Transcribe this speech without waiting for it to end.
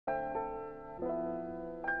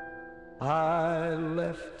I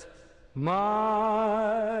left my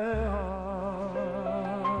heart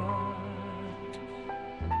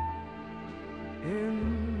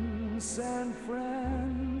in San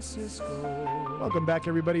Francisco. Welcome back,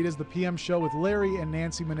 everybody. It is the PM Show with Larry and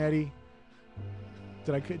Nancy Manetti.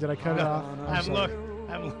 Did I cut it off?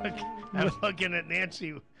 I'm looking at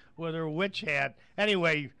Nancy with her witch hat.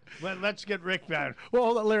 Anyway, let's get Rick back. Well,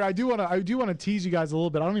 hold on, Larry. I do want to tease you guys a little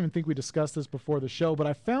bit. I don't even think we discussed this before the show, but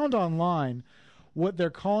I found online what they're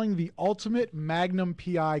calling the Ultimate Magnum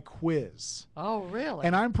PI Quiz. Oh, really?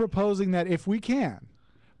 And I'm proposing that if we can,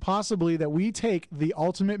 possibly that we take the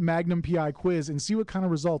Ultimate Magnum PI Quiz and see what kind of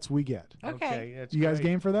results we get. Okay. That's You guys great.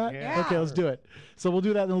 game for that? Yeah. Okay, let's do it. So we'll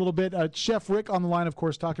do that in a little bit. Chef Rick on the line, of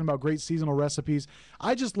course, talking about great seasonal recipes.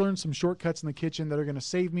 I just learned some shortcuts in the kitchen that are going to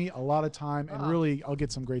save me a lot of time, and really, I'll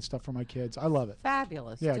get some great stuff for my kids. I love it.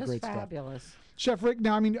 Fabulous. Yeah, Just great fabulous. stuff. Chef Rick,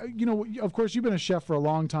 now, I mean, of course, you've been a chef for a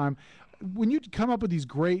long time. When you come up with these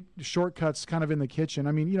great shortcuts kind of in the kitchen,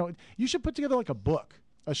 I mean, you should put together like a book.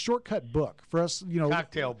 A shortcut book for us,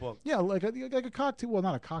 Cocktail book. Yeah, like a cocktail. Well,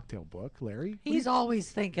 not a cocktail book, Larry. He's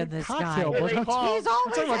always thinking this Cocktail guy. book. He's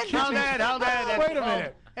always How that? Wait a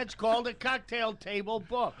minute. It's called a cocktail table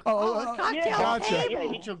book. a cocktail gotcha.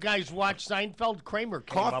 table. Did you guys watch Seinfeld? Kramer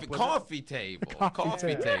came up with Coffee table.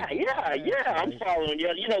 Coffee table. Yeah, I'm following you.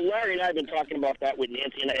 Larry and I have been talking about that with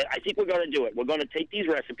Nancy, and I think we're going to do it. We're going to take these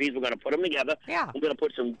recipes, we're going to put them together. Yeah. We're going to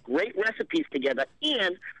put some great recipes together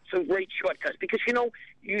and some great shortcuts because,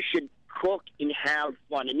 you should cook and have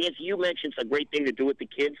fun. And Nancy, you mentioned it's a great thing to do with the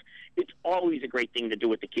kids. It's always a great thing to do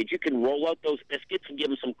with the kids. You can roll out those biscuits and give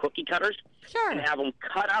them some cookie cutters Sure. and have them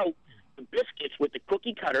cut out the biscuits with the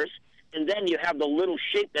cookie cutters, and then you have the little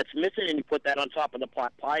shape that's missing, and you put that on top of the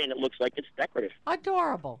pot pie, and it looks like it's decorative.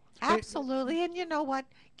 Adorable. Absolutely. And you know what?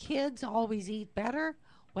 Kids always eat better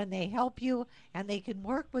when they help you and they can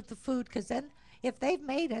work with the food because then if they've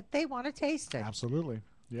made it, they want to taste it. Absolutely.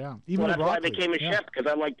 Yeah. Well, that's why I broccoli. became a chef, because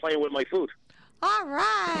I like playing with my food. All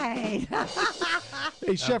right.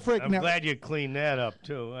 Hey, Chef Rick. I'm now, glad you cleaned that up,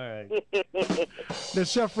 too. All right. the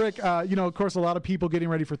Chef Rick, of course, a lot of people getting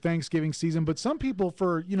ready for Thanksgiving season, but some people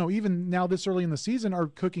even now this early in the season are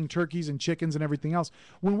cooking turkeys and chickens and everything else.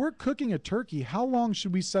 When we're cooking a turkey, how long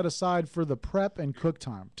should we set aside for the prep and cook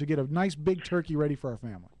time to get a nice big turkey ready for our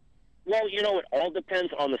family? Well, it all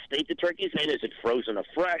depends on the state the turkey's in. Is it frozen or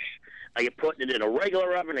fresh? Are you putting it in a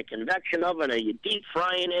regular oven, a convection oven? Are you deep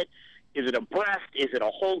frying it? Is it a breast? Is it a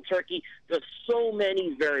whole turkey? There's so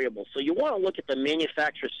many variables. So you want to look at the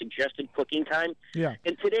manufacturer's suggested cooking time. Yeah.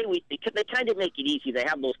 And today they kind of make it easy. They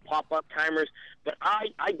have those pop-up timers. But I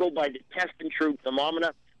go by the test and true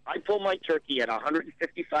thermometer. I pull my turkey at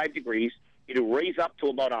 155 degrees. It'll raise up to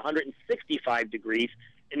about 165 degrees.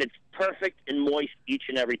 And it's perfect and moist each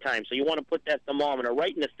and every time. So you want to put that thermometer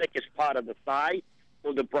right in the thickest part of the thigh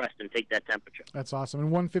or the breast and take that temperature. That's awesome. And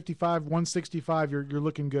 155, 165, you're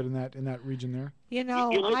looking good in that region there. You're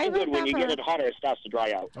looking good. When you get it hotter, it starts to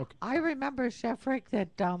dry out. Okay. I remember, Chef Rick, that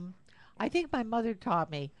I think my mother taught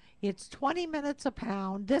me it's 20 minutes a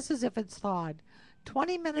pound. This is if it's thawed.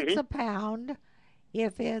 20 minutes a pound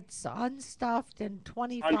if it's unstuffed and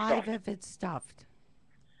 25 Unstuffed. if it's stuffed.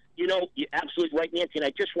 You're absolutely right, Nancy, and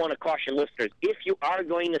I just want to caution listeners, if you are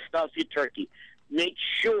going to stuff your turkey, make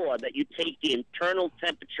sure that you take the internal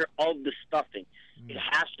temperature of the stuffing. It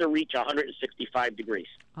has to reach 165 degrees.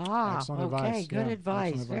 Ah, Excellent okay, advice. good Yeah, advice.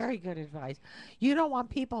 excellent advice. Very good advice. You don't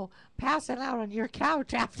want people passing out on your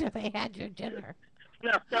couch after they had your dinner.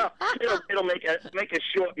 No, it'll make a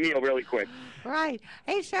short meal really quick. Right.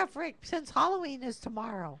 Hey, Chef Rick, since Halloween is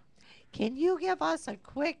tomorrow, can you give us a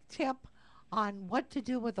quick tip on what to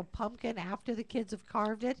do with a pumpkin after the kids have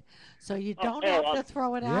carved it so you don't have to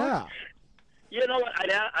throw it out? Yeah. You know what?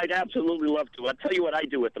 I'd absolutely love to. I'll tell you what I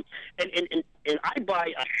do with them. And I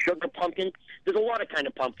buy a sugar pumpkin. There's a lot of kind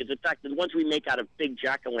of pumpkins. In fact, the ones we make out of big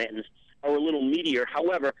jack-o'-lanterns are a little meatier.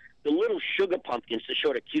 However, the little sugar pumpkins, the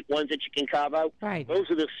sort of cute ones that you can carve out, Right. those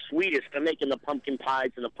are the sweetest for making the pumpkin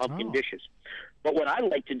pies and the pumpkin dishes. But what I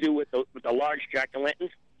like to do with the large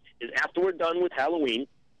jack-o'-lanterns is after we're done with Halloween,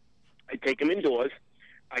 I take them indoors,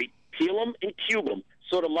 I peel them and cube them,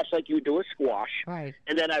 sort of much like you would do a squash. Right.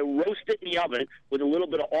 And then I roast it in the oven with a little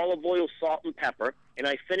bit of olive oil, salt, and pepper, and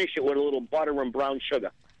I finish it with a little butter and brown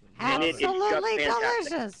sugar. And it's just Absolutely fantastic.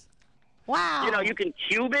 delicious. Wow. You can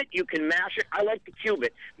cube it, you can mash it. I like to cube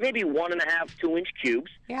it. Maybe 1.5, 2-inch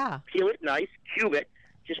cubes. Yeah. Peel it nice, cube it.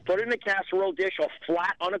 Just put it in a casserole dish or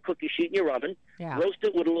flat on a cookie sheet in your oven. Yeah. Roast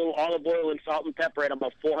it with a little olive oil and salt and pepper at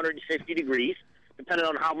about 450 degrees. Depending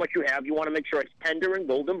on how much you have, you want to make sure it's tender and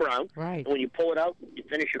golden brown. Right. And when you pull it out, you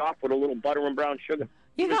finish it off with a little butter and brown sugar.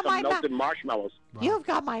 You even got some my melted marshmallows. You've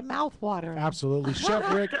got my mouth watering. Absolutely.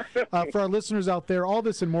 Chef Rick, for our listeners out there, all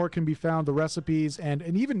this and more can be found, the recipes, and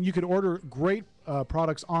even you could order great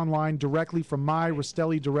products online directly from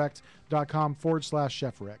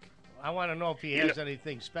myrastellidirect.com/Chef Rick. I want to know if he has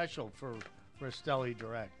anything special for Rastelli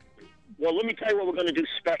Direct. Well, let me tell you what we're going to do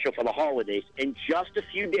special for the holidays. In just a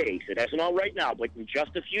few days, it isn't all right now, but in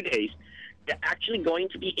just a few days, they're actually going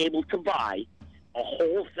to be able to buy a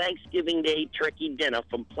whole Thanksgiving Day turkey dinner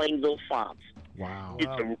from Plainville Farms. Wow.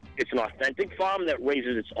 It's an authentic farm that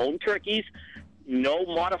raises its own turkeys, no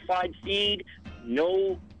modified feed,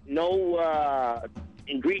 no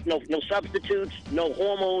substitutes, no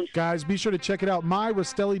hormones. Guys, be sure to check it out,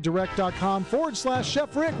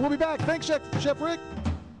 myrastellidirect.com/Chef Rick. We'll be back. Thanks, Chef Rick.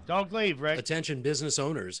 Don't leave, Rick. Attention business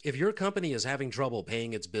owners. If your company is having trouble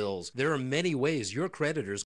paying its bills, there are many ways your creditors